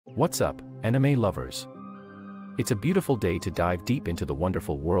What's up, anime lovers? It's a beautiful day to dive deep into the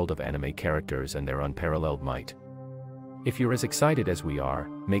wonderful world of anime characters and their unparalleled might. If you're as excited as we are,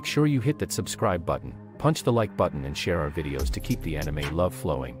 make sure you hit that subscribe button, punch the like button and share our videos to keep the anime love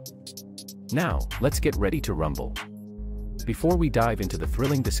flowing. Now, let's get ready to rumble. Before we dive into the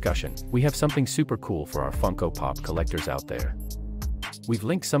thrilling discussion, we have something super cool for our Funko Pop collectors out there. We've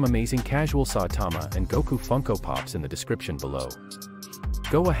linked some amazing casual Saitama and Goku Funko Pops in the description below.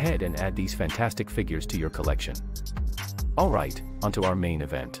 Go ahead and add these fantastic figures to your collection. Alright, onto our main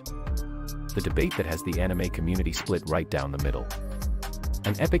event. The debate that has the anime community split right down the middle.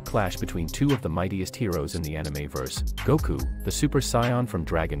 An epic clash between two of the mightiest heroes in the anime-verse, Goku, the Super Saiyan from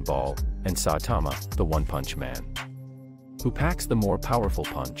Dragon Ball, and Saitama, the One Punch Man. Who packs the more powerful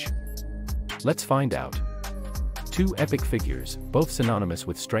punch? Let's find out. Two epic figures, both synonymous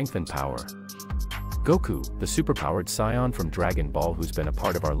with strength and power. Goku, the superpowered Saiyan from Dragon Ball who's been a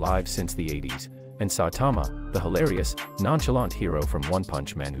part of our lives since the 80s, and Saitama, the hilarious, nonchalant hero from One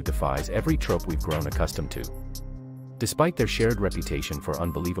Punch Man who defies every trope we've grown accustomed to. Despite their shared reputation for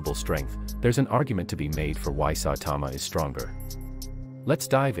unbelievable strength, there's an argument to be made for why Saitama is stronger. Let's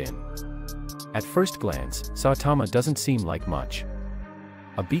dive in. At first glance, Saitama doesn't seem like much.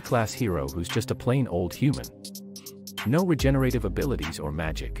 A B-class hero who's just a plain old human. No regenerative abilities or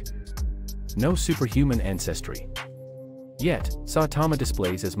magic. No superhuman ancestry. Yet, Saitama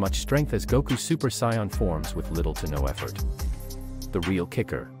displays as much strength as Goku's Super Saiyan forms with little to no effort. The real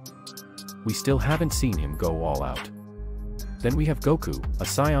kicker. We still haven't seen him go all out. Then we have Goku, a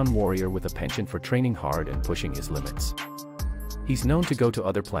Saiyan warrior with a penchant for training hard and pushing his limits. He's known to go to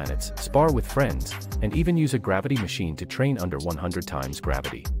other planets, spar with friends, and even use a gravity machine to train under 100 times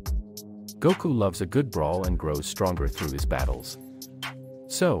gravity. Goku loves a good brawl and grows stronger through his battles.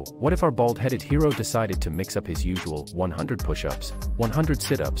 So, what if our bald-headed hero decided to mix up his usual 100 push-ups, 100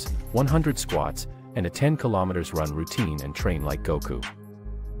 sit-ups, 100 squats, and a 10 kilometers run routine and train like Goku?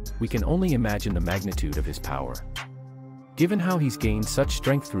 We can only imagine the magnitude of his power. Given how he's gained such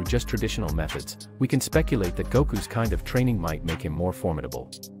strength through just traditional methods, we can speculate that Goku's kind of training might make him more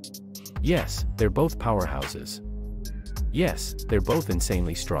formidable. Yes, they're both powerhouses. Yes, they're both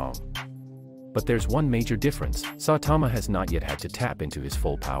insanely strong. But there's one major difference: Saitama has not yet had to tap into his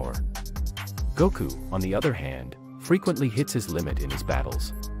full power. Goku, on the other hand, frequently hits his limit in his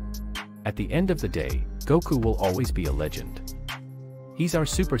battles. At the end of the day, Goku will always be a legend. He's our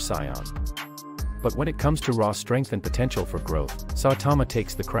Super Saiyan. But when it comes to raw strength and potential for growth, Saitama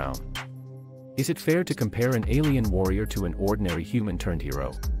takes the crown. Is it fair to compare an alien warrior to an ordinary human-turned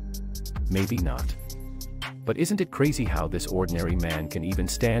hero? Maybe not. But isn't it crazy how this ordinary man can even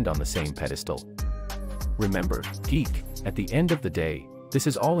stand on the same pedestal? Remember, geek, at the end of the day, this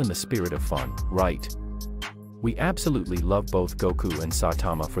is all in the spirit of fun, right? We absolutely love both Goku and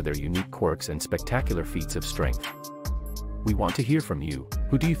Saitama for their unique quirks and spectacular feats of strength. We want to hear from you.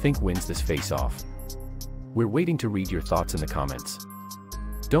 Who do you think wins this face-off? We're waiting to read your thoughts in the comments.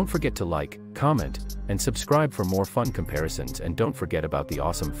 Don't forget to like, comment, and subscribe for more fun comparisons, and don't forget about the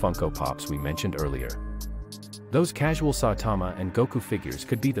awesome Funko Pops we mentioned earlier. Those casual Saitama and Goku figures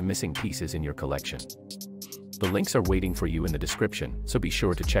could be the missing pieces in your collection. The links are waiting for you in the description, so be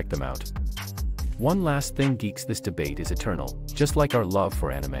sure to check them out. One last thing, geeks, this debate is eternal, just like our love for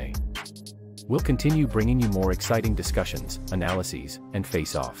anime. We'll continue bringing you more exciting discussions, analyses, and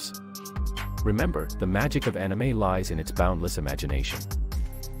face-offs. Remember, the magic of anime lies in its boundless imagination.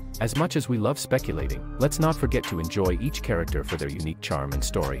 As much as we love speculating, let's not forget to enjoy each character for their unique charm and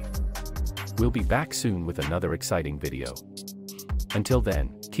story. We'll be back soon with another exciting video. Until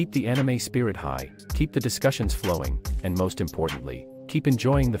then, keep the anime spirit high, keep the discussions flowing, and most importantly, keep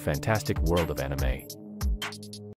enjoying the fantastic world of anime.